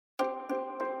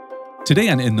Today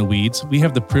on In the Weeds, we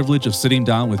have the privilege of sitting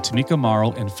down with Tamika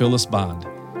Morrow and Phyllis Bond,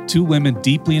 two women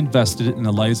deeply invested in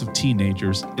the lives of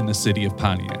teenagers in the city of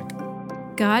Pontiac.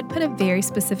 God put a very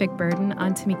specific burden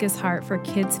on Tamika's heart for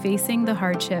kids facing the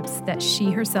hardships that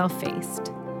she herself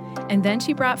faced. And then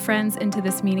she brought friends into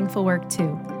this meaningful work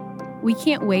too. We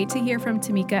can't wait to hear from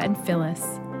Tamika and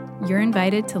Phyllis. You're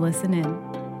invited to listen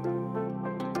in.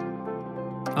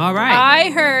 All right.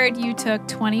 I heard you took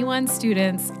 21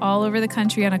 students all over the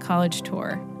country on a college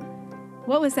tour.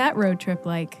 What was that road trip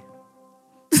like?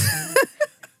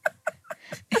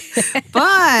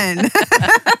 Fun.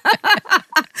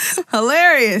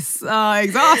 Hilarious.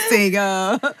 Exhausting.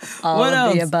 All what of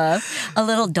else? the above. A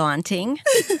little daunting.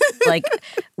 Like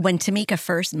when Tamika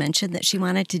first mentioned that she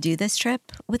wanted to do this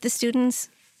trip with the students,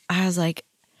 I was like,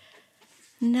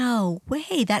 no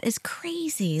way, that is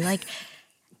crazy. Like,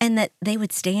 and that they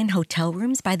would stay in hotel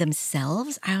rooms by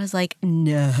themselves. I was like,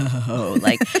 no,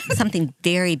 like something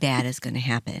very bad is going to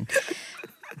happen.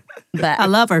 But I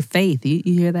love her faith. You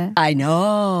hear that? I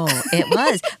know it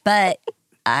was, but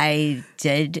I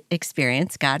did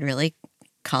experience God really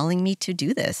calling me to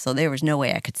do this. So there was no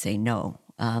way I could say no.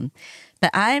 But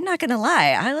I'm not going to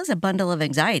lie. I was a bundle of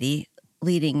anxiety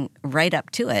leading right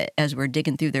up to it as we're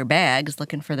digging through their bags,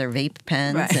 looking for their vape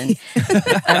pens and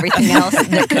everything else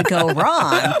that could go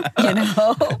wrong, you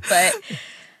know? But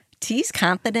T's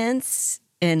confidence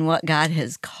in what God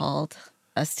has called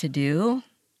us to do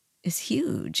is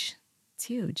huge. It's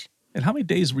huge. And how many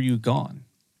days were you gone?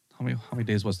 How many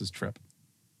days was this trip?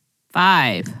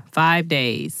 5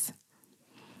 days.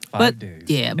 Five days.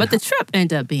 Yeah, but the trip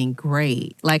ended up being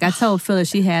great. Like I told Phyllis,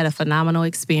 she had a phenomenal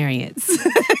experience.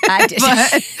 I did.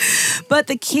 But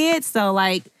the kids, though,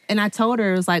 like, and I told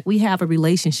her, it was like, we have a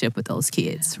relationship with those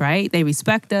kids, right? They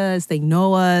respect us, they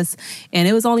know us. And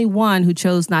it was only one who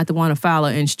chose not to want to follow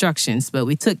instructions, but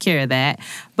we took care of that.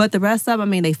 But the rest of them, I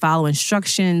mean, they follow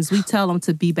instructions. We tell them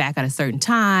to be back at a certain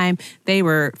time. They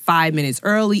were 5 minutes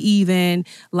early even.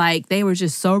 Like, they were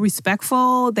just so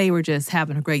respectful. They were just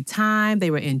having a great time.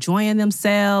 They were enjoying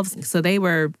themselves. So they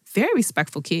were very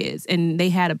respectful kids, and they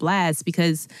had a blast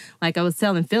because, like I was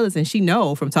telling Phyllis, and she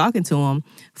know from talking to them,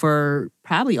 for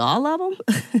probably all of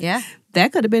them, Yeah.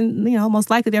 that could have been, most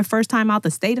likely their first time out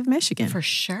the state of Michigan. For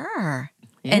sure.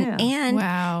 Yeah. And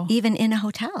Wow. even in a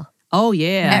hotel. Oh,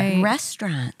 yeah. Right. At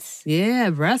restaurants. Yeah,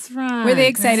 restaurant. Were they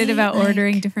excited Right, about like-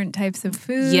 ordering different types of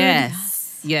food?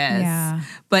 Yes. Yeah.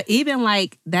 But even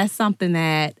like, that's something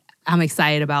that I'm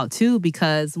excited about too,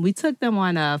 because we took them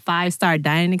on a 5-star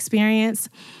dining experience,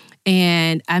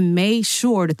 and I made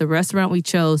sure that the restaurant we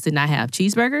chose did not have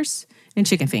cheeseburgers and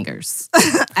chicken fingers.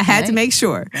 I had to Right. make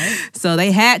sure. So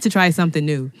they had to try something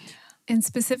new. And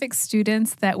specific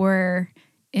students that were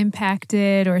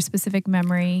impacted or specific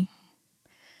memory?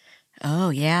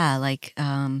 Oh, yeah. Like,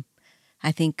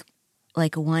 I think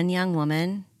like one young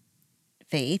woman,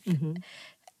 Faith,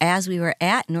 as we were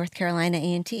at North Carolina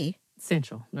A&T,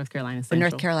 North Carolina or Central.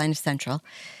 North Carolina Central,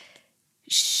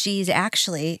 she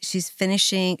just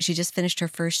finished her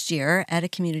first year at a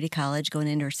community college, going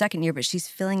into her second year, but she's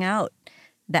filling out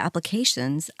the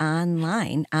applications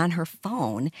online on her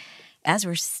phone as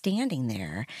we're standing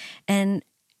there. And,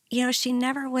 she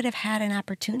never would have had an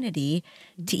opportunity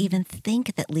to even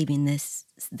think that leaving this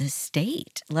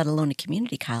state, let alone a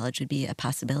community college, would be a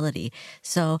possibility.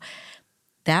 So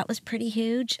that was pretty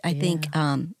huge. I think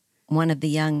one of the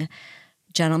young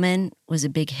gentlemen was a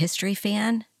big history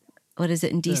fan. What is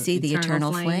it in D.C.? The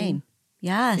Eternal Flame.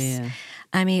 Yes. Yeah.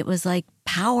 I mean, it was like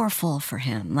powerful for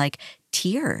him, like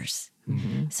tears.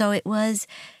 So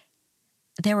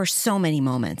there were so many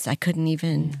moments.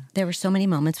 There were so many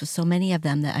moments with so many of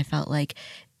them that I felt like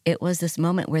it was this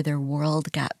moment where their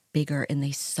world got bigger and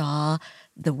they saw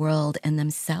the world and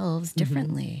themselves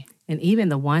differently. And even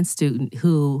the one student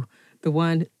the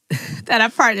one that I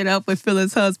partnered up with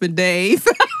Phyllis' husband, Dave.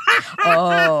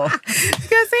 Oh.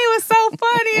 Because he was so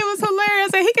funny. It was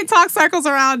hilarious. And he can talk circles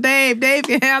around Dave. Dave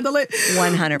can handle it.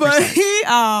 100%.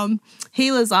 But he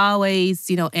was always,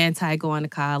 anti going to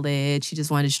college. He just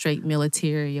wanted straight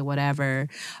military or whatever.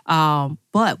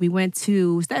 But we went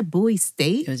to, was that Bowie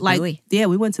State? It was Bowie. Yeah,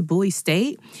 we went to Bowie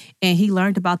State, and he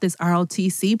learned about this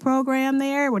ROTC program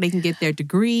there where they can get their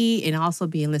degree and also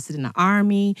be enlisted in the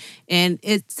Army. And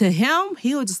to him,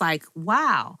 he was just like,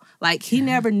 wow. Like, he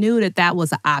never knew that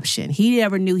was an option. He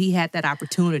never knew he had that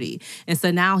opportunity. And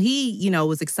so now he,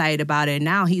 was excited about it. And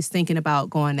now he's thinking about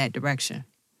going that direction.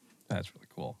 That's really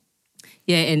cool.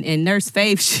 Yeah, and Nurse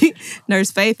Faith,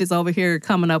 Nurse Faith is over here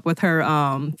coming up with her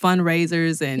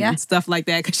fundraisers and stuff like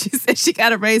that because she said she got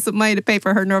to raise some money to pay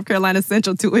for her North Carolina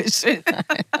Central tuition.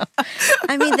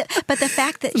 I mean, but the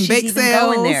fact that she's even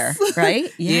going there,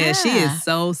 right? Yeah, she is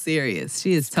so serious.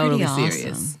 She is totally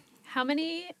serious. How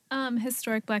many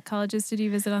historic Black colleges did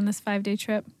you visit on this 5-day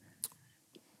trip?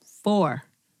 4.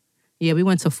 Yeah, we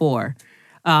went to 4.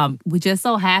 We just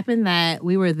so happened that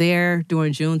we were there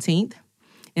during Juneteenth.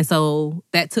 And so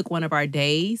that took one of our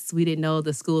days. We didn't know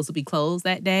the schools would be closed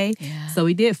that day. Yeah. So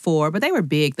we did 4, but they were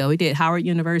big though. We did Howard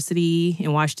University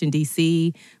in Washington,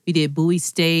 D.C. We did Bowie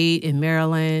State in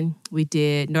Maryland. We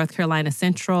did North Carolina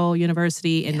Central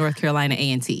University and North Carolina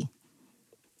A&T.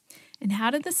 And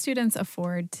how did the students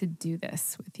afford to do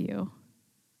this with you?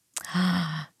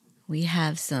 We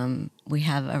have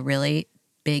a really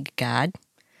big God.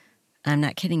 I'm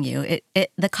not kidding you.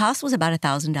 The cost was about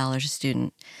 $1,000 a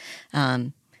student.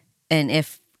 And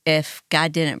if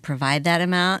God didn't provide that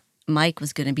amount, Mike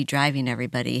was going to be driving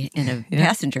everybody in a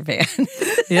passenger van.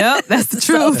 Yep, that's the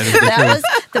truth. That was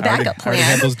the backup plan. I already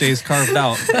had those days carved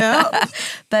out. Yep.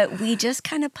 But we just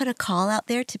kind of put a call out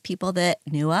there to people that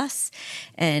knew us.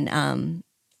 And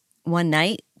one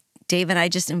night, Dave and I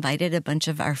just invited a bunch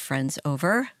of our friends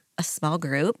over, a small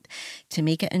group.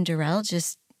 Tamika and Darrell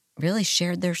just really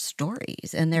shared their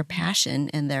stories and their passion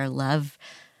and their love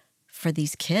for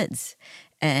these kids.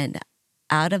 And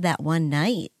out of that one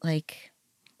night,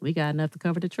 we got enough to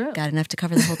cover the trip. Got enough to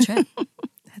cover the whole trip.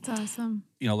 That's awesome.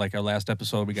 Like our last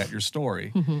episode, we got your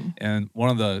story. Mm-hmm. And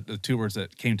one of the 2 words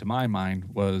that came to my mind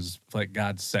was like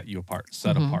God set you apart,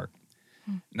 set apart.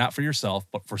 Not for yourself,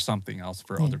 but for something else,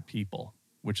 for other people,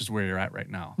 which is where you're at right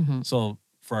now. Mm-hmm. So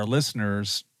for our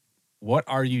listeners, what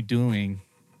are you doing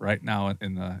right now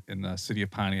in the city of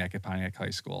Pontiac at Pontiac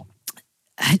High School?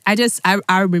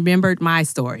 I remembered my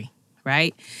story,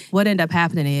 right? What ended up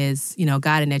happening is,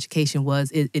 God in education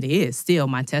it is still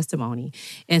my testimony.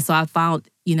 And so I found,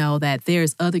 that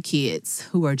there's other kids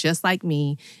who are just like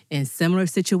me in similar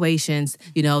situations,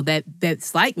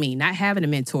 that's like me, not having a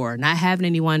mentor, not having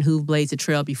anyone who blazed a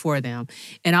trail before them.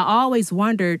 And I always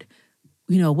wondered,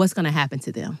 what's going to happen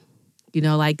to them?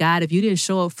 God, if you didn't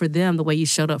show up for them the way you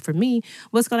showed up for me,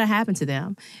 what's going to happen to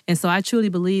them? And so I truly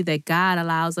believe that God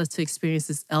allows us to experience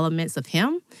these elements of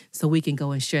Him so we can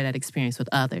go and share that experience with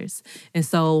others. And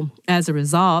so as a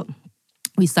result,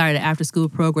 we started an after-school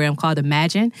program called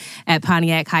Imagine at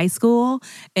Pontiac High School.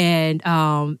 And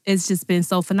it's just been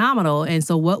so phenomenal. And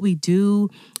so what we do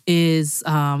is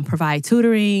provide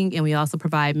tutoring, and we also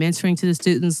provide mentoring to the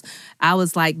students. I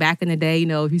was like, back in the day,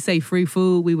 if you say free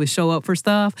food, we would show up for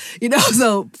stuff,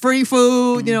 so free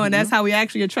food, and that's how we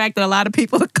actually attracted a lot of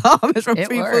people to come is from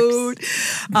free food.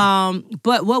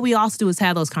 But what we also do is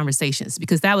have those conversations,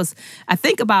 because I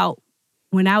think about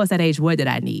when I was that age, what did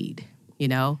I need?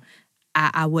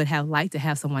 I would have liked to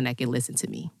have someone that can listen to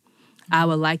me. I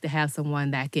would like to have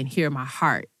someone that can hear my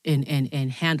heart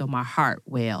and handle my heart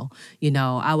well.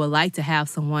 I would like to have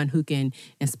someone who can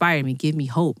inspire me, give me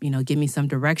hope, give me some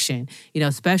direction,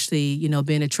 especially,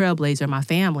 being a trailblazer in my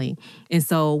family. And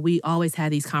so we always have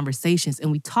these conversations,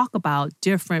 and we talk about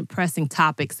different pressing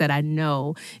topics that I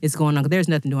know is going on. There's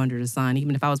nothing new under the sun.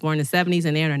 Even if I was born in the 70s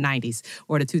and they're in the 90s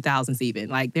or the 2000s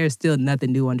even, there's still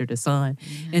nothing new under the sun.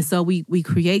 Mm-hmm. And so we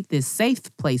create this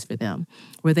safe place for them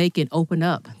where they can open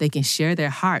up, they can share their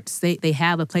hearts. They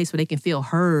have a place where they can feel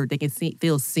heard, they can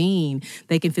feel seen,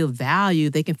 they can feel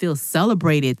valued, they can feel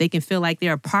celebrated, they can feel like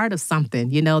they're a part of something,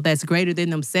 that's greater than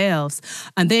themselves.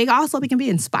 And they also can be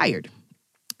inspired.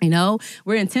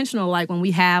 We're intentional, when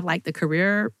we have the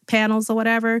career panels or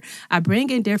whatever, I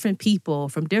bring in different people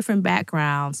from different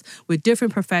backgrounds with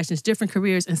different professions, different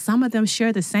careers, and some of them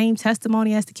share the same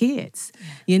testimony as the kids,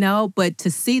 but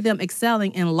to see them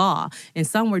excelling in law, and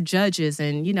some were judges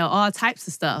and, all types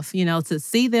of stuff, to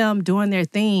see them doing their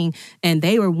thing, and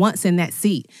they were once in that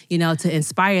seat, to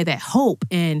inspire that hope.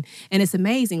 And it's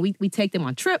amazing. We take them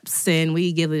on trips and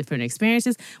we give them different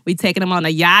experiences. We taking them on a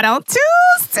yacht on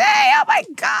Tuesday. Oh my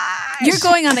God. You're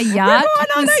going on a yacht? We're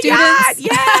going on a yacht.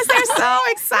 Yes, they're so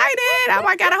excited. Oh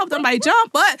my God, I hope somebody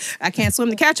jump, but I can't swim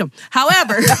to catch them.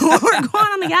 However, we're going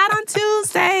on the yacht on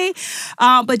Tuesday.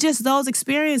 But just those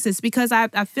experiences, because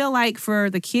I feel like for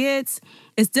the kids,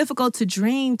 it's difficult to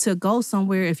dream to go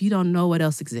somewhere if you don't know what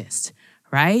else exists.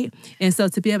 Right? And so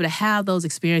to be able to have those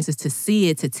experiences, to see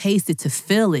it, to taste it, to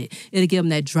feel it, it'll give them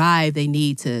that drive they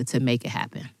need to make it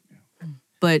happen.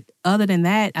 But other than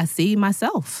that, I see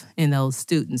myself in those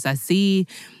students. I see,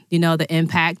 the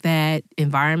impact that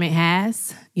environment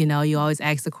has. You always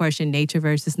ask the question, nature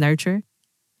versus nurture.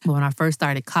 But when I first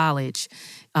started college,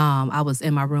 I was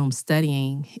in my room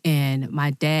studying, and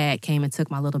my dad came and took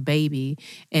my little baby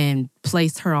and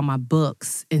placed her on my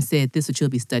books and said, "This is what you'll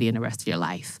be studying the rest of your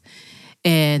life."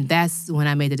 And that's when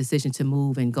I made the decision to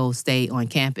move and go stay on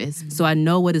campus. So I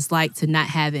know what it's like to not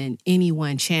having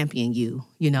anyone champion you,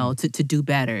 to do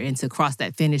better and to cross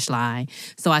that finish line.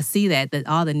 So I see that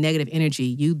all the negative energy,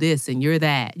 you this and you're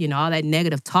that, all that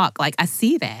negative talk, like I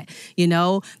see that,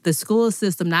 the school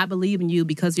system not believing you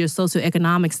because of your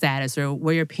socioeconomic status or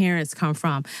where your parents come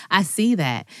from. I see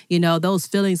that, those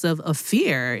feelings of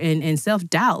fear and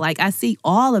self-doubt. Like I see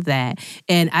all of that.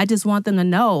 And I just want them to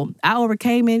know I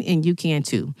overcame it and you can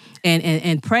too.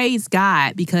 And praise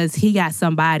God because he got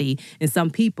somebody and some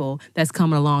people that's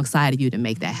coming alongside of you to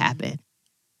make that happen.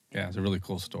 Yeah, it's a really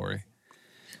cool story.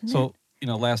 So,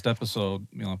 last episode,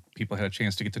 people had a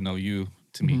chance to get to know you,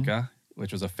 Tamika,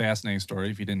 which was a fascinating story.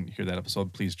 If you didn't hear that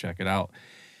episode, please check it out.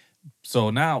 So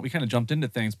now we kind of jumped into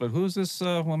things, but who's this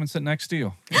woman sitting next to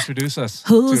you? Introduce us.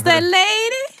 Who's that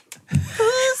lady?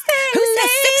 Who's that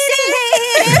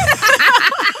lady?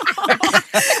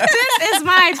 This is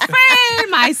my friend,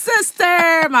 my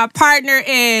sister, my partner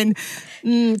in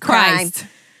Christ. Crime.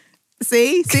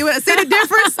 See the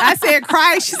difference? I said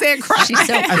Christ, she said Christ. She's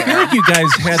so I feel like you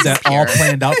guys had that all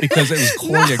planned out because it was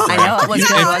choreographed. I know, it was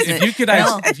good, wasn't if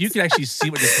it? you could actually see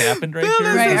what just happened right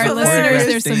here. Right, our listeners,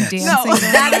 there's some dancing. No,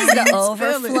 That is the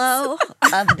overflow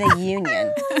of the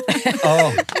union.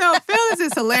 Oh, No, Phyllis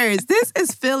is hilarious. This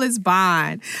is Phyllis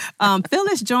Bond.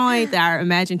 Phyllis joined our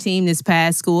Imagine team this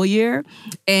past school year,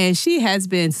 and she has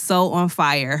been so on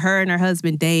fire. Her and her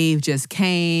husband Dave just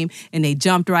came, and they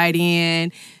jumped right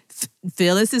in.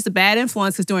 Phyllis is the bad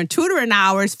influence because during tutoring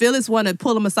hours, Phyllis wanted to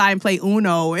pull them aside and play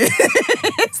Uno and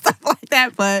stuff like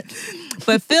that. But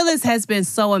Phyllis has been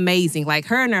so amazing. Like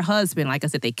her and her husband, like I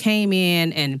said, they came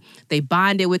in and they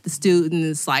bonded with the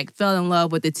students, like fell in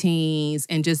love with the teens,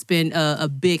 and just been a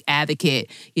big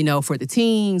advocate, for the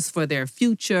teens, for their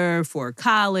future, for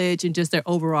college, and just their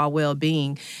overall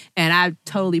well-being. And I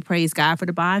totally praise God for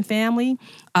the Bond family.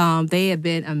 They have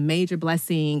been a major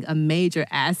blessing, a major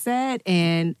asset.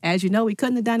 And as you know, we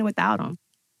couldn't have done it without them.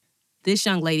 This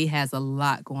young lady has a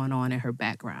lot going on in her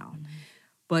background.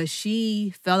 But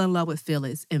she fell in love with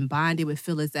Phyllis and bonded with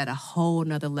Phyllis at a whole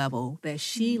nother level that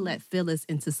she let Phyllis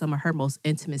into some of her most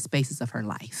intimate spaces of her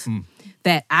life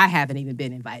that I haven't even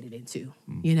been invited into,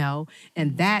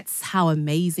 And that's how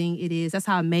amazing it is. That's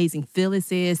how amazing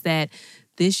Phyllis is, that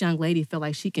this young lady felt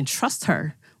like she can trust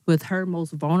her with her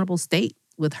most vulnerable state,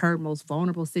 with her most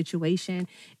vulnerable situation.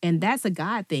 And that's a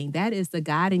God thing. That is the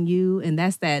God in you. And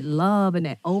that's that love and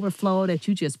that overflow that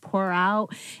you just pour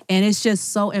out. And it's just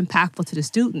so impactful to the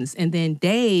students. And then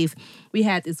Dave, we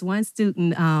had this one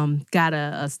student got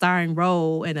a starring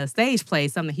role in a stage play,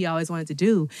 something he always wanted to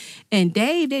do. And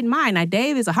Dave didn't mind. Now,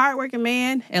 Dave is a hardworking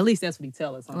man. At least that's what he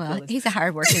tells us. Well, he's a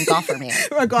hardworking golfer man.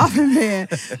 A golfer man.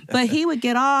 But he would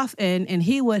get off and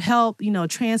he would help,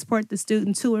 transport the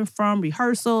student to and from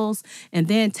rehearsals, and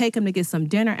then take him to get some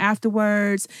dinner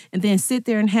afterwards, and then sit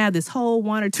there and have this whole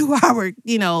 1 or 2 hour,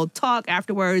 talk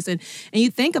afterwards. And you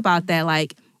think about that,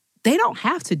 like, they don't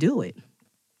have to do it.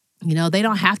 They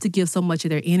don't have to give so much of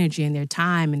their energy and their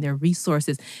time and their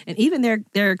resources and even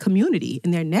their community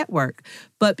and their network.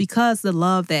 But because the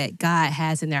love that God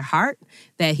has in their heart,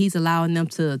 that he's allowing them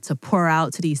to pour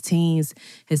out to these teens,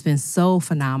 has been so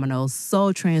phenomenal,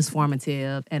 so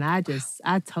transformative. And I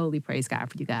totally praise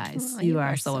God for you guys. Oh, you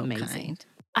are so amazing. Kind.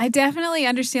 I definitely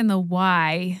understand the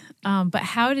why, but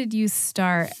how did you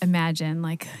start Imagine?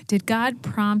 Like, did God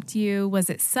prompt you? Was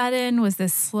it sudden? Was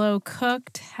this slow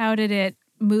cooked? How did it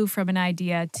move from an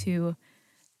idea to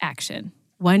action?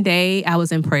 One day I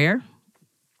was in prayer,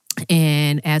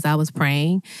 and as I was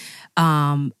praying,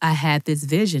 I had this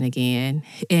vision again,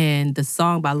 and the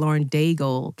song by Lauren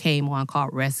Daigle came on called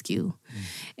Rescue.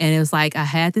 And it was like I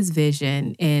had this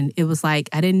vision, and it was like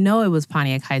I didn't know it was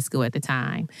Pontiac High School at the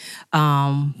time,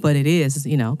 but it is,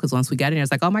 because once we got in there,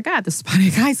 it's like, oh my God, this is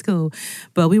Pontiac High School.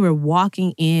 But we were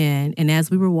walking in, and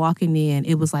as we were walking in,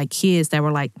 it was like kids that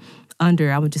were like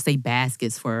under, I would just say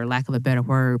baskets for lack of a better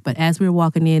word. But as we were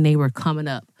walking in, they were coming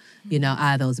up,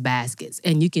 out of those baskets.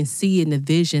 And you can see in the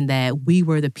vision that we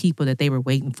were the people that they were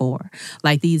waiting for.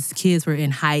 Like these kids were in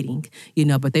hiding,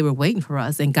 but they were waiting for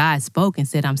us. And God spoke and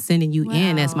said, I'm sending you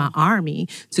in as my army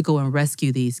to go and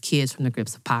rescue these kids from the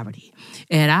grips of poverty.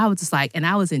 And I was just like, and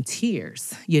I was in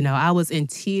tears, I was in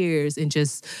tears and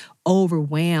just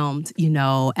overwhelmed,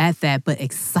 at that, but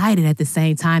excited at the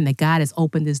same time that God has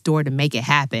opened this door to make it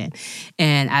happen.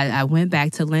 And I went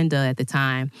back to Linda at the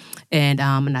time, and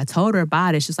I told her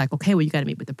about it. She's like, okay, well, you got to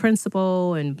meet with the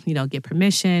principal and, get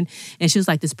permission. And she was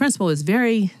like, this principal is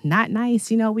very not nice.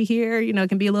 We hear, it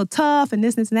can be a little tough and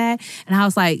this and that. And I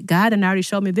was like, God had already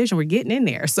showed me a vision. We're getting in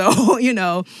there. So,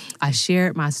 I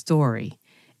shared my story.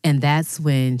 And that's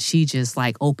when she just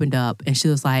like opened up, and she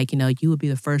was like, you would be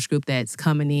the first group that's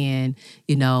coming in,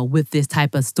 with this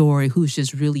type of story, who's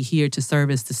just really here to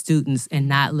service the students and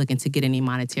not looking to get any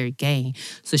monetary gain.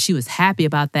 So she was happy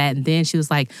about that. And then she was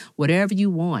like, whatever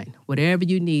you want, whatever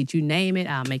you need, you name it,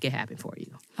 I'll make it happen for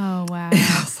you. Oh, wow.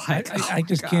 I was like, I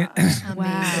just can't.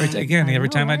 Wow. Again, every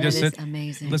time I just That is sit,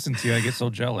 amazing. listen to you, I get so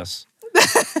jealous.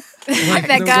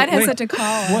 That God has such a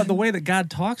call. Well, the way that God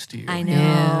talks to you. I know.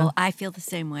 Yeah. I feel the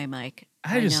same way, Mike.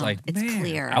 I just know. like, it's man,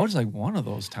 clear. I was like one of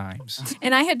those times.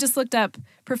 And I had just looked up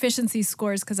proficiency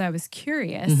scores because I was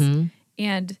curious. Mm-hmm.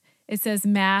 And it says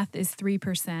math is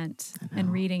 3%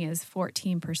 and reading is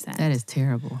 14%. that is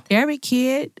terrible. Every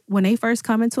kid, when they first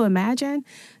come into Imagine,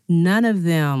 none of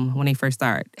them, when they first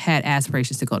start, had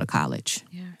aspirations to go to college.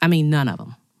 Yeah. I mean, none of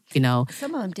them.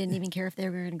 Some of them didn't even care if they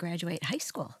were going to graduate high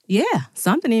school. Yeah,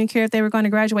 some didn't even care if they were going to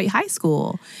graduate high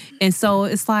school. And so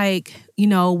it's like,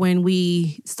 when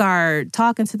we start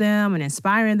talking to them and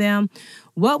inspiring them,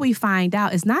 what we find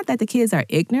out is not that the kids are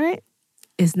ignorant.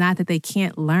 It's not that they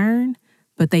can't learn,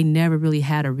 but they never really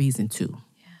had a reason to.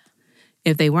 Yeah.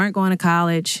 If they weren't going to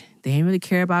college, they didn't really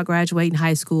care about graduating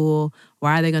high school.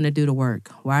 Why are they going to do the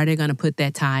work? Why are they going to put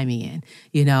that time in?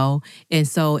 And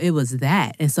so it was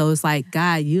that. And so it's like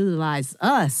God utilized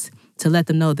us to let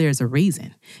them know there's a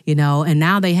reason, and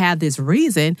now they have this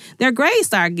reason. Their grades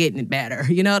start getting better.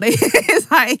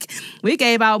 It's like we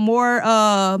gave out more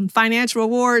financial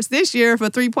awards this year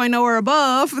for 3.0 or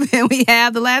above than we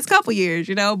have the last couple years,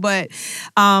 but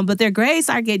their grades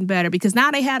are getting better because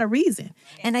now they had a reason.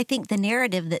 And I think the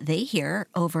narrative that they hear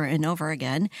over and over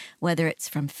again, whether it's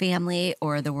from family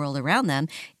or the world around them,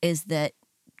 is that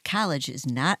college is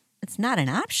not an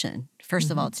option. First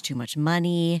of all, it's too much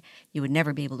money. You would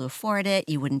never be able to afford it.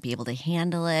 You wouldn't be able to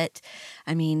handle it.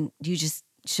 I mean, you just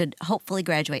should hopefully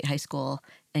graduate high school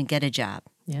and get a job.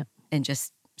 Yep. And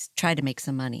just try to make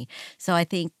some money. So I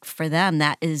think for them,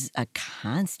 that is a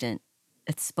constant.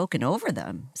 It's spoken over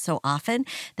them so often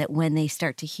that when they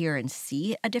start to hear and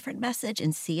see a different message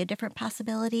and see a different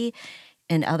possibility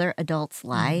in other adults'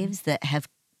 lives that have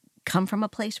come from a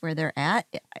place where they're at,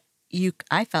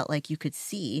 I felt like you could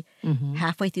see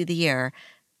halfway through the year,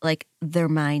 like their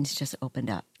minds just opened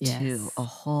up to a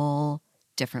whole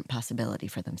different possibility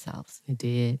for themselves. It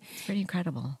did. It's pretty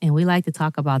incredible. And we like to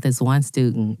talk about this one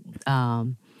student.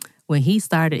 When he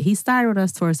started with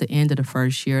us towards the end of the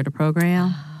first year of the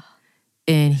program.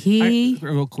 And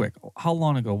real quick, how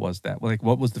long ago was that? Like,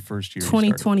 what was the first year?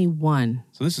 2021.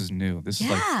 So this is new. This is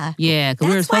like, yeah, because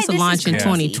we were supposed to launch in crazy.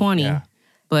 2020. Yeah.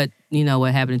 But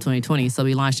what happened in 2020? So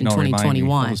we launched in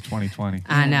 2021. It was 2020.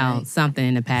 I know, something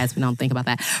in the past. We don't think about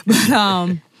that.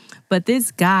 But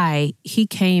this guy, he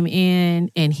came in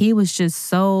and he was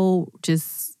just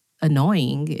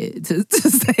annoying to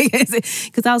say.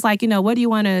 Because I was like, what do you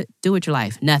want to do with your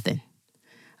life? Nothing.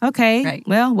 Okay. Right.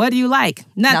 Well, what do you like?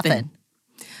 Nothing.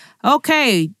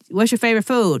 Okay. What's your favorite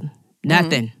food?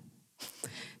 Nothing.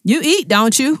 You eat,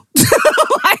 don't you?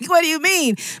 Like, what do you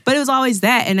mean? But it was always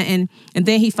that. And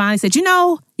then he finally said, you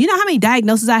know how many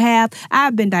diagnoses I have?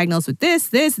 I've been diagnosed with this.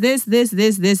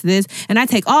 And I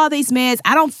take all these meds.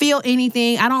 I don't feel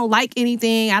anything. I don't like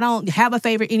anything. I don't have a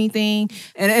favorite anything.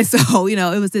 And so,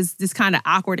 it was this kind of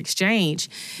awkward exchange.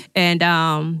 And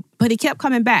but he kept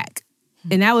coming back.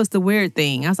 And that was the weird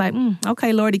thing. I was like,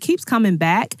 okay, Lord, he keeps coming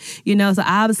back, so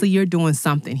obviously you're doing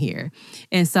something here.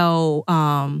 And so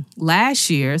last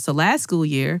school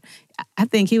year, I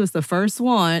think he was the first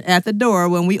one at the door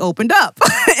when we opened up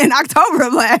in October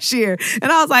of last year.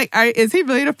 And I was like, all right, is he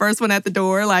really the first one at the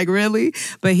door? Like, really?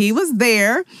 But he was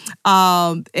there.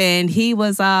 And he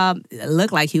was,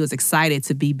 looked like he was excited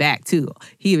to be back too.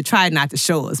 He tried not to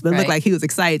show us, but it looked like he was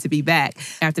excited to be back.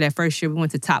 After that first year, we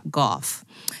went to Top Golf.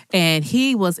 And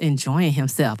he was enjoying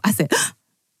himself. I said,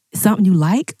 something you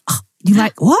like? You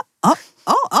like what?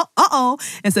 Oh.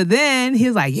 And so then he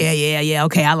was like, yeah,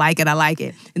 okay, I like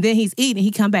it. And then he's eating.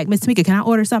 He come back, Miss Tamika, can I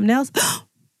order something else?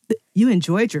 You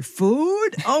enjoyed your food?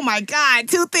 Oh my God,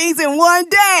 2 things in one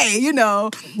day,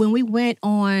 When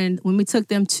we took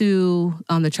them to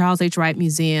the Charles H. Wright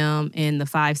Museum and the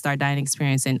 5-star dining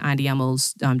experience in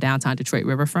Andiamo's downtown Detroit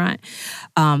riverfront,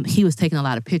 he was taking a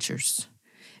lot of pictures.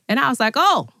 And I was like,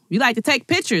 oh, you like to take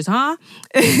pictures, huh?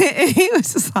 And he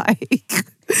was just like,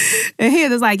 And he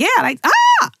was like, yeah, like,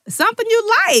 something you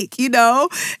like, you know?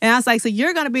 And I was like, so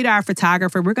you're going to be our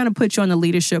photographer. We're going to put you on the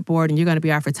leadership board and you're going to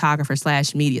be our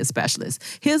photographer/media specialist.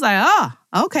 He was like, oh,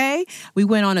 okay. We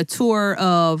went on a tour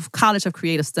of College of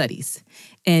Creative Studies.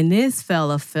 And this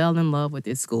fella fell in love with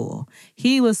this school.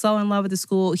 He was so in love with the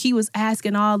school. He was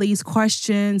asking all these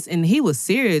questions and he was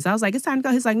serious. I was like, it's time to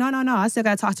go. He's like, no. I still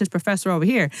got to talk to this professor over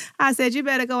here. I said, you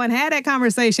better go and have that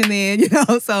conversation then, you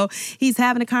know? So he's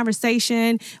having a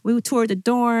conversation. We toured the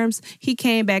dorms. He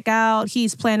came back out.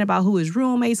 He's planning about who his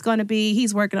roommate's going to be.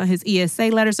 He's working on his ESA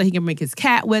letter so he can bring his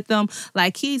cat with him.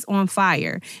 Like, he's on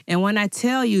fire. And when I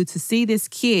tell you to see this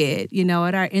kid, you know,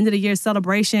 at our end of the year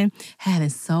celebration, having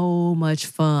so much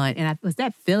fun. And was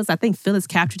that Phyllis? I think Phyllis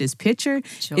captured his picture.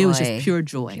 Joy. It was just pure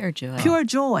joy. Pure joy. Pure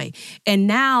joy. And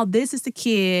now this is the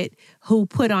kid who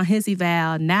put on his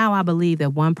eval. Now I believe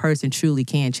that one person truly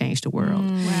can change the world.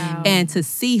 Wow. And to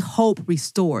see hope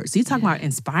restored. So you're talking about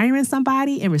inspiring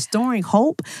somebody and restoring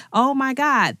hope. Oh my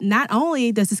God. Not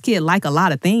only does this kid like a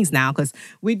lot of things now, because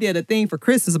we did a thing for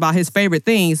Christmas about his favorite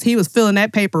things. He was filling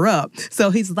that paper up. So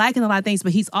he's liking a lot of things,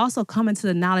 but he's also coming to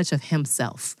the knowledge of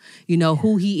himself. You know,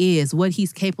 who he is, what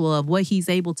he's capable of, what he's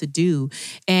able to do.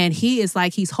 And he is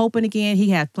like, he's hoping again. He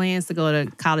has plans to go to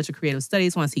College of Creative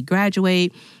Studies once he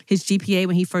graduate. His GPA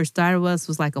when he first started with us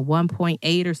was like a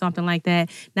 1.8 or something like that.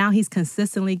 Now he's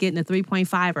consistently getting a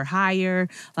 3.5 or higher.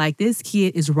 Like, this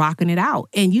kid is rocking it out.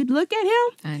 And you look at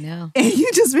him I know. and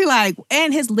you just be like,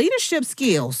 and his leadership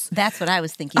skills. That's what I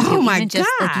was thinking. Oh, too. my Even just,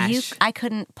 like, gosh. I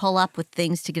couldn't pull up with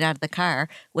things to get out of the car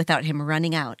without him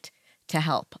running out to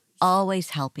help. Always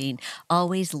helping,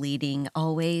 always leading,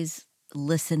 always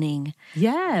listening.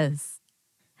 Yes.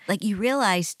 Like, you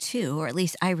realize too, or at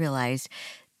least I realized,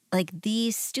 like,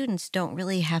 these students don't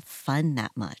really have fun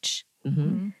that much.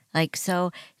 Mm-hmm. Like,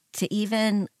 so to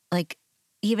even like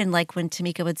when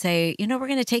Tamika would say, you know, we're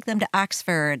going to take them to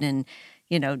Oxford and,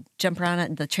 you know, jump around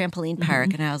at the trampoline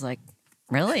park. And I was like,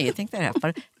 really? You think they have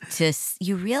fun?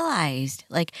 You realized,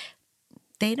 like,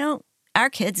 our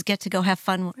kids get to go have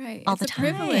fun Right. all It's the a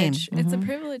time. privilege. It's a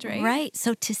privilege, right? Right.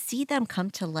 So to see them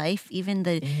come to life, even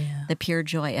the pure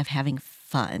joy of having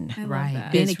fun I love Right.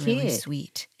 that. Being is a really kid.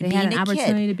 sweet. They Being had an a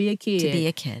opportunity kid, to be a kid. to be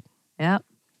a kid. Yep.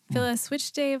 Phyllis,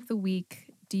 which day of the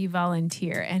week do you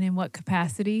volunteer and in what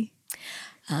capacity?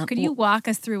 Could well, you walk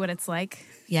us through what it's like?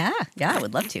 Yeah, I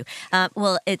would love to.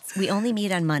 Well, we only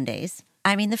meet on Mondays.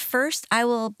 I mean,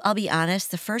 I'll be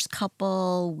honest, the first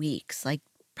couple weeks, like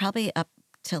probably up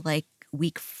to like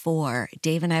week 4,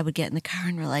 Dave and I would get in the car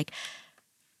and we're like,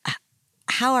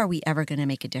 how are we ever going to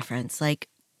make a difference? Like,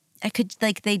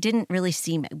 they didn't really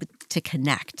seem to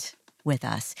connect with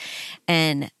us.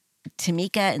 And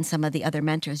Tamika and some of the other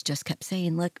mentors just kept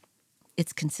saying, look,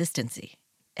 it's consistency.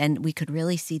 And we could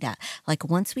really see that. Like,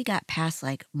 once we got past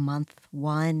like month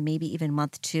 1, maybe even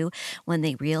month 2, when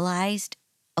they realized,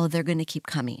 oh, they're going to keep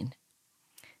coming,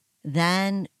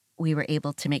 then we were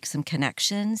able to make some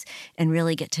connections and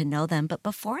really get to know them. But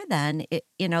before then,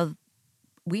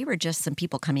 we were just some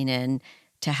people coming in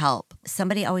to help.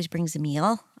 Somebody always brings a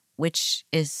meal, which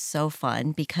is so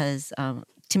fun because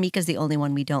Tamika's the only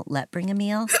one we don't let bring a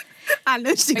meal. I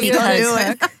knew she Are you was a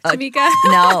doing cook,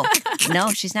 Tamika? No,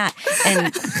 she's not.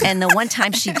 And the one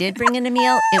time she did bring in a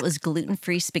meal, it was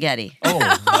gluten-free spaghetti. Oh,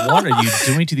 what are you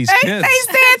doing to these kids? They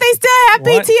said they still have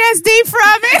What? PTSD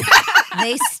from it.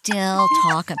 They still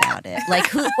talk about it. Like,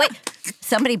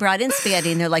 somebody brought in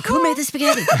spaghetti and they're like, who made the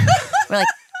spaghetti? We're like,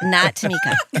 not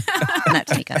Tamika. Not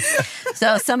Tamika.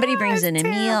 So somebody brings in a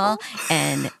meal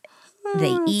and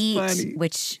they eat, funny.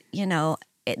 which,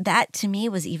 that to me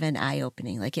was even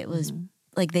eye-opening. Like, it was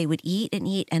like they would eat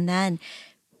and then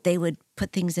they would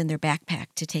put things in their backpack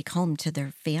to take home to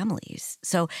their families.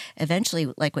 So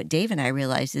eventually, like what Dave and I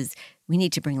realized is we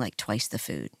need to bring like twice the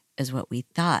food is what we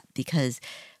thought, because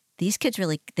these kids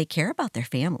really, they care about their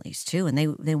families too. And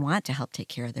they want to help take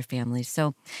care of their families.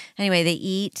 So anyway, they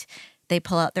eat, they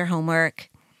pull out their homework.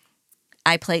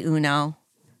 I play Uno.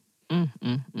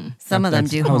 Some of them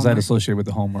do How is that homework. associated with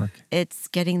the homework? It's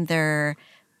getting their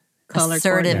Color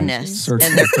assertiveness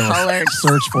coordination. and their Search for Phyllis. color,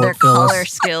 Search for their it, Phyllis. color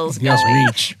skills Yes, going.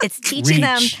 reach. It's teaching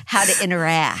them Reach. how to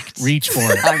interact. Reach for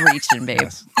it. I'm reaching, babe.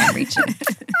 Yes. I'm reaching.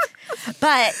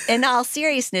 But in all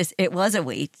seriousness, it was a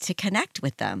way to connect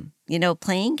with them.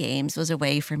 Playing games was a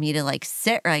way for me to like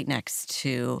sit right next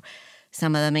to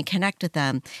some of them and connect with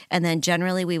them. And then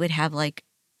generally we would have like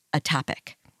a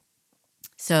topic.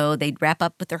 So they'd wrap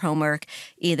up with their homework.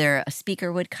 Either a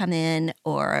speaker would come in,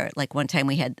 or like one time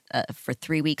we had, for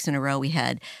 3 weeks in a row, we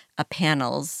had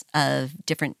panels of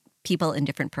different people in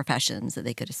different professions that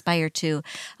they could aspire to.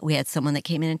 We had someone that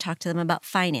came in and talked to them about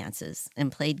finances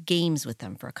and played games with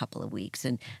them for a couple of weeks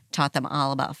and taught them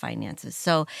all about finances.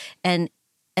 So, and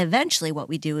eventually what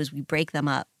we do is we break them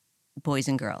up, boys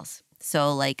and girls.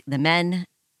 So like the men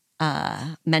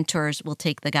mentors will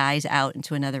take the guys out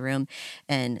into another room,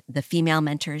 and the female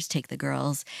mentors take the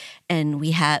girls, and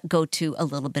we go to a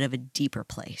little bit of a deeper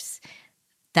place.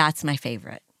 That's my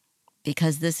favorite,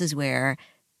 because this is where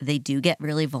they do get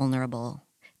really vulnerable.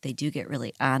 They do get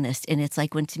really honest. And it's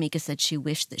like when Tamika said she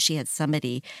wished that she had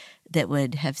somebody that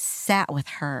would have sat with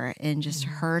her and just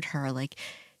heard her. Like,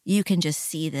 you can just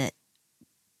see that,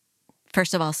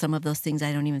 first of all, some of those things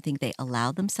I don't even think they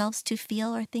allow themselves to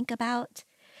feel or think about.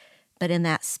 But in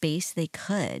that space, they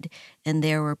could. And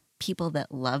there were people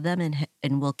that love them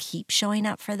and will keep showing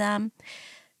up for them.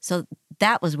 So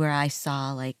that was where I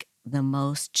saw like the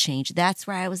most change. That's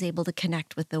where I was able to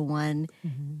connect with the one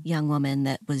young woman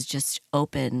that was just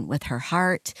open with her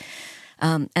heart.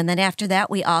 And then after that,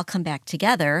 we all come back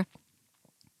together.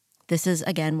 This is,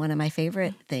 again, one of my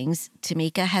favorite things.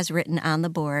 Tamika has written on the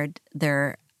board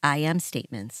their I am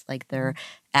statements, like their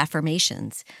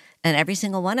affirmations. And every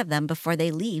single one of them, before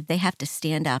they leave, they have to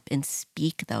stand up and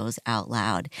speak those out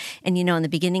loud. And, you know, in the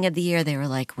beginning of the year, they were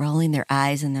like rolling their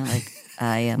eyes and they're like,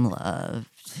 I am loved.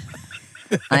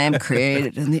 I am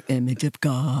created in the image of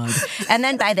God. And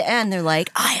then by the end, they're like,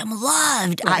 I am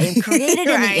loved. I am created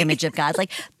in the image of God.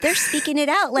 Like, they're speaking it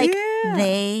out like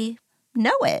they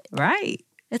know it. Right.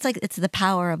 It's like, it's the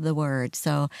power of the word.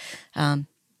 So, and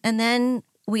then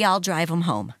we all drive them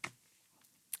home.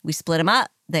 We split them up.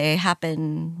 They hop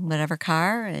in whatever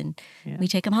car and we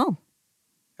take them home.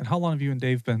 And how long have you and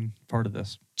Dave been part of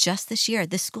this? Just this year.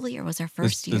 This school year was our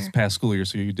first year. This past school year,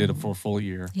 so you did it for a full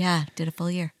year. Yeah, did a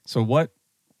full year. So what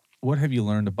have you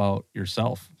learned about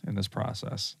yourself in this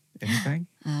process? Anything?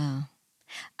 I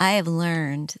have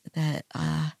learned that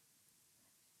I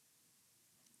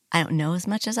don't know as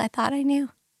much as I thought I knew.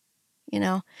 You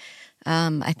know,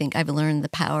 I think I've learned the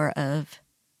power of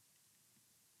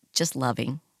just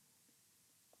loving.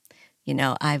 You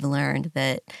know, I've learned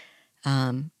that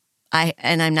and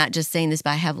I'm not just saying this,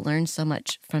 but I have learned so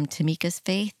much from Tamika's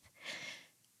faith.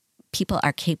 People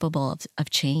are capable of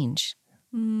change.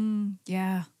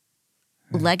 Yeah.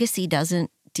 Legacy doesn't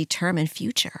determine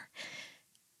future.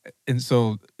 And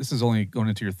so this is only going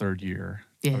into your third year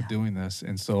of doing this.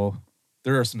 And so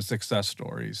there are some success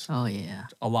stories. Oh, yeah.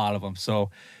 A lot of them. So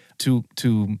you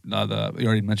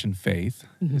already mentioned Faith,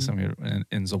 some of you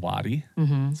in Zawadi.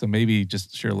 So maybe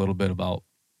just share a little bit about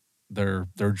their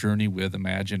journey with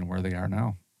Imagine and where they are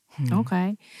now.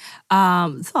 Okay.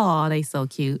 So they so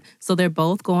cute. So they're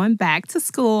both going back to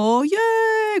school.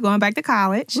 Yay! Going back to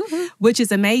college, which is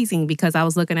amazing because I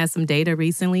was looking at some data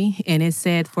recently and it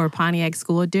said for Pontiac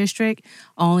School District,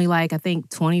 only like I think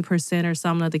 20% or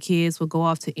something of the kids would go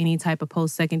off to any type of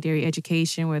post-secondary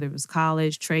education, whether it was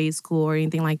college, trade school, or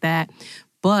anything like that.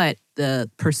 But the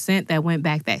percent that went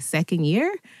back that second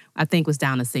year, I think was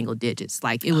down to single digits.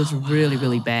 Like it was really,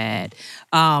 really bad.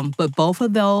 But both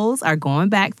of those are going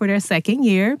back for their second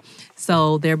year.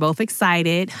 So they're both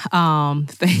excited.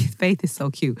 Faith is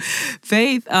so cute.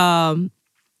 Faith,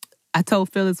 I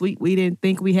told Phyllis we didn't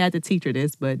think we had to teach her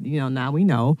this, but you know, now we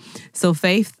know. So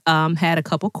Faith had a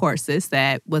couple courses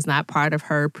that was not part of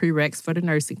her prereqs for the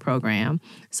nursing program.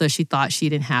 So she thought she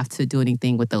didn't have to do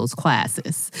anything with those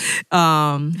classes.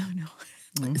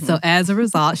 So as a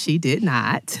result, she did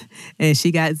not. And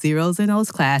she got zeros in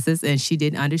those classes and she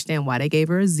didn't understand why they gave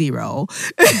her a 0.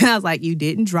 I was like, you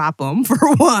didn't drop them for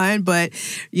one, but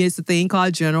it's a thing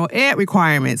called general ed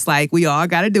requirements. Like we all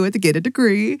got to do it to get a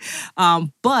degree.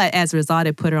 But as a result,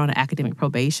 it put her on an academic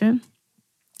probation.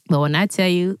 But when I tell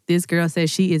you, this girl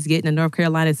says she is getting to North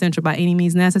Carolina Central by any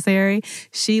means necessary,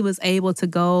 she was able to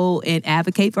go and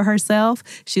advocate for herself.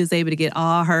 She was able to get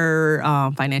all her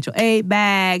financial aid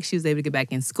back. She was able to get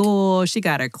back in school. She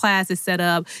got her classes set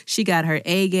up. She got her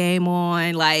A game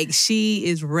on. Like, she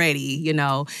is ready, you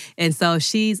know. And so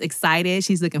she's excited.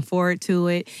 She's looking forward to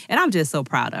it. And I'm just so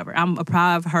proud of her. I'm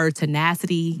proud of her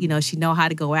tenacity. You know, she know how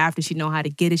to go after. She know how to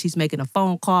get it. She's making the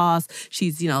phone calls.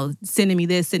 She's, you know, sending me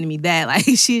this, sending me that. Like,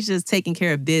 she's just taking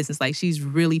care of business. Like she's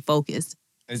really focused.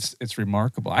 It's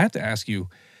remarkable. I have to ask you,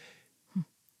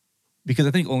 because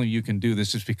I think only you can do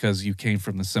this just because you came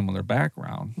from a similar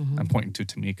background. I'm pointing to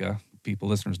Tamika.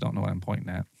 Listeners don't know what I'm pointing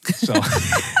at. So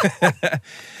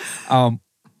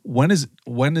when is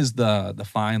the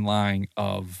fine line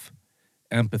of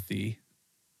empathy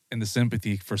and the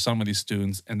sympathy for some of these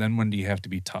students, and then when do you have to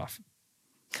be tough?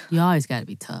 You always got to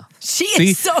be tough. She See?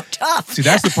 is so tough. See,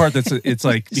 that's the part it's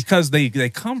like, because they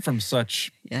come from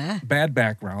such Yeah. bad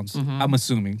backgrounds, I'm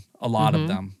assuming, a lot of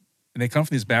them. And they come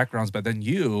from these backgrounds, but then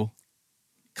you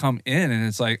come in and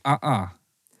it's like,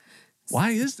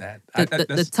 why is that?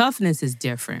 The toughness is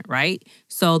different, right?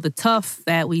 So the tough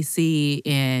that we see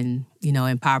in,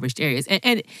 impoverished areas,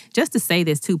 and just to say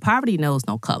this too, poverty knows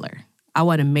no color. I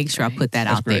want to make sure I put that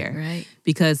out there. Right.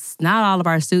 Because not all of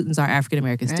our students are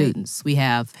African-American students. We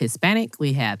have Hispanic,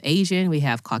 we have Asian, we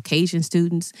have Caucasian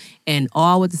students, and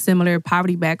all with the similar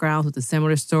poverty backgrounds, with the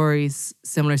similar stories,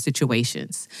 similar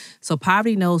situations. So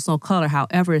poverty knows no color.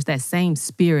 However, it's that same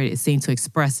spirit. It seems to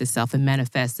express itself and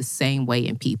manifest the same way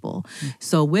in people.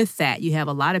 So with that, you have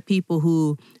a lot of people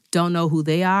who don't know who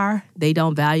they are. They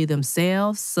don't value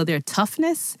themselves. So their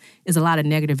toughness is a lot of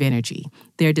negative energy.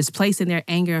 They're displacing their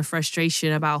anger and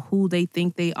frustration about who they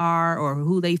think they are or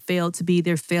who they failed to be,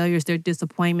 their failures, their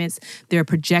disappointments. They're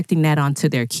projecting that onto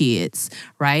their kids,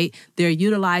 right? They're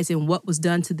utilizing what was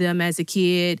done to them as a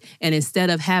kid. And instead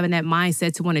of having that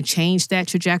mindset to want to change that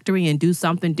trajectory and do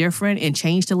something different and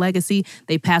change the legacy,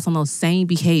 they pass on those same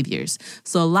behaviors.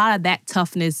 So a lot of that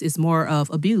toughness is more of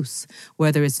abuse,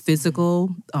 whether it's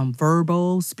physical,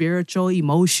 verbal, spiritual,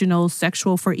 emotional,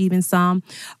 sexual for even some.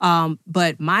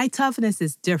 But my toughness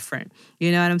is different.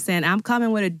 You know what I'm saying? I'm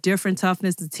coming with a different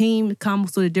toughness. The team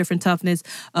comes with a different toughness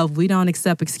of we don't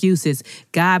accept excuses.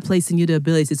 God placed in you the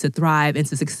ability to thrive and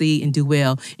to succeed and do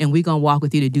well. And we're going to walk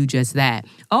with you to do just that.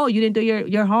 Oh, you didn't do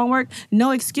your homework? No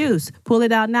excuse. Pull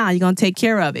it out now. You're going to take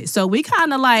care of it. So we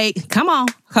kind of like, come on.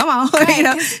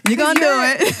 Right, you're going to do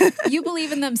it. You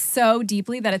believe in them so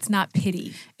deeply that it's not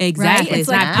pity. Exactly. Right? It's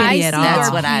not pity at all.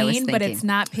 That's what I was But thinking. it's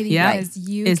not pity Yep. because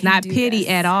you It's can not do pity this.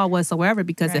 at all whatsoever,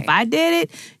 because if Right. I did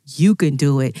it, you can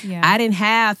do it. Yeah. I didn't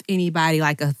have anybody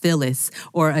like a Phyllis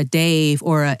or a Dave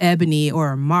or a Ebony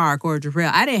or a Mark or a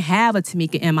Jarrell. I didn't have a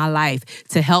Tamika in my life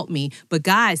to help me. But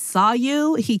God saw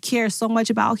you. He cares so much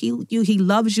about you. He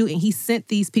loves you, and he sent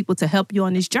these people to help you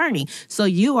on this journey. So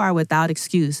you are without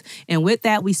excuse. And with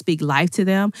that, we speak life to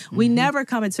them. We never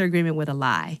come into agreement with a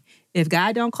lie. If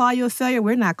God don't call you a failure,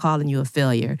 we're not calling you a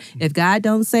failure. If God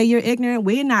don't say you're ignorant,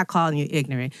 we're not calling you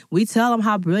ignorant. We tell them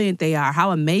how brilliant they are,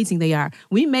 how amazing they are.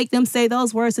 We make them say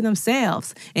those words to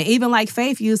themselves. And even like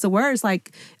Faith used the words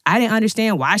like, I didn't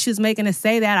understand why she was making us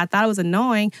say that. I thought it was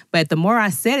annoying. But the more I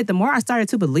said it, the more I started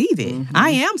to believe it. I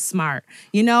am smart.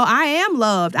 I am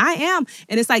loved. I am.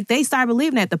 And it's like they start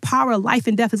believing that the power of life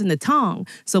and death is in the tongue.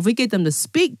 So if we get them to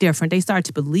speak different, they start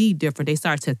to believe different. They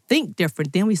start to think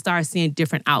different. Then we start seeing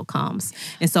different outcomes.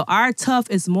 And so our tough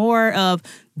is more of,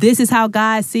 this is how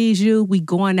God sees you. We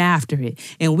going after it.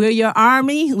 And we're your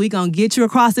army. We going to get you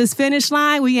across this finish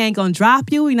line. We ain't going to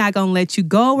drop you. We're not going to let you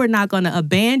go. We're not going to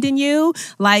abandon you.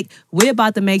 Like, we're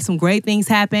about to make some great things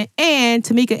happen. And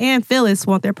Tamika and Phyllis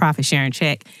want their profit sharing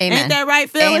check. Amen. Ain't that right,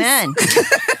 Phyllis? Amen.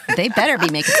 They better be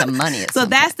making some money at So some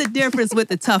that's the difference with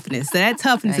the toughness. So that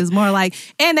toughness is more like,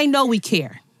 and they know we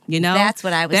care. That's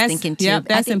what I was thinking too. Yep,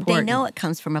 that's I think important. They know it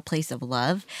comes from a place of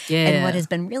love. Yeah. And what has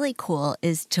been really cool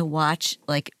is to watch,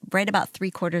 like right about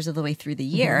 3/4 of the way through the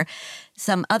year,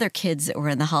 some other kids that were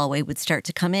in the hallway would start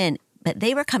to come in, but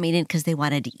they were coming in because they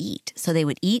wanted to eat. So they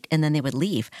would eat and then they would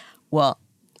leave. Well,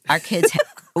 our kids,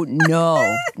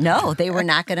 no, they were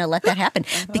not going to let that happen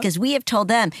because we have told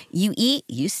them, you eat,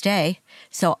 you stay.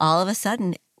 So all of a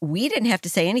sudden, we didn't have to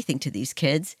say anything to these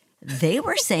kids. They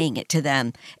were saying it to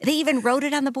them. They even wrote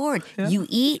it on the board. You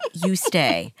eat, you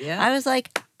stay. Yeah. I was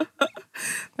like,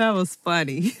 That was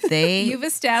funny. You've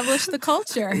established the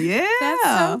culture. Yeah. That's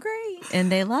so great.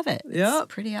 and they love it. Yep.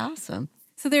 It's pretty awesome.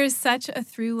 So there's such a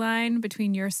through line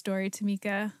between your story,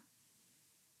 Tamika.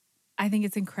 I think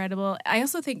it's incredible. I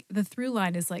also think the through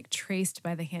line is like traced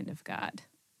by the hand of God,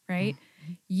 right?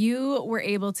 Mm-hmm. You were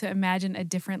able to imagine a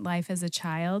different life as a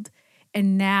child,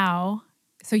 and now,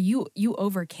 so you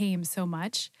overcame so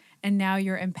much, and now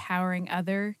you're empowering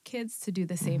other kids to do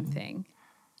the same thing.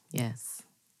 Yes.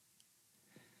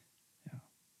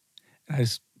 I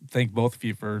just thank both of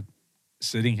you for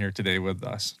sitting here today with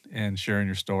us and sharing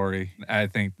your story. I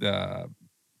think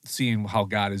seeing how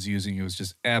God is using you is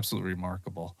just absolutely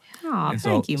remarkable. Oh, And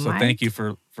thank you, Mike. So thank you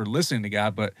for listening to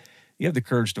God, but you have the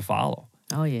courage to follow.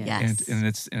 Oh, yeah. Yes. And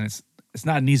it's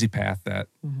not an easy path that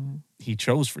Mm-hmm. He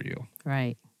chose for you,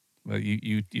 Right. but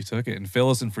you took it. And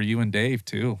Phyllis, and for you and Dave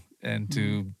too, and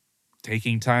to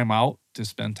taking time out to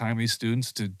spend time with these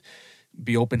students, to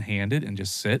be open-handed and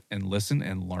just sit and listen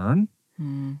and learn.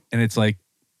 And it's like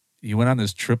you went on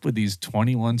this trip with these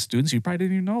 21 students you probably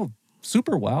didn't even know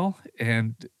super well,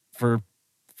 and for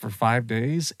 5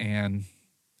 days, and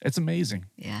it's amazing.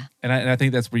 Yeah. And I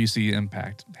think that's where you see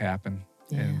impact happen.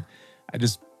 Yeah. And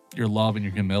Your love and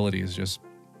your humility is just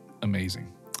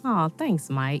amazing. Oh, thanks,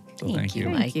 Mike. So Thank you,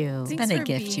 Thank Mike. you. It's Thanks been a for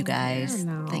gift, being you guys. here.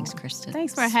 I know. Thanks, Kristen.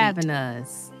 Thanks for Sweet. having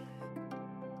us.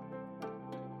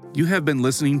 You have been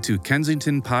listening to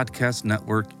Kensington Podcast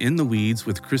Network In the Weeds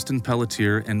with Kristen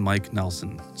Pelletier and Mike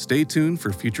Nelson. Stay tuned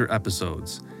for future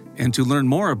episodes. And to learn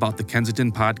more about the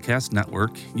Kensington Podcast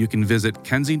Network, you can visit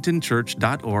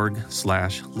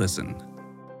kensingtonchurch.org/listen.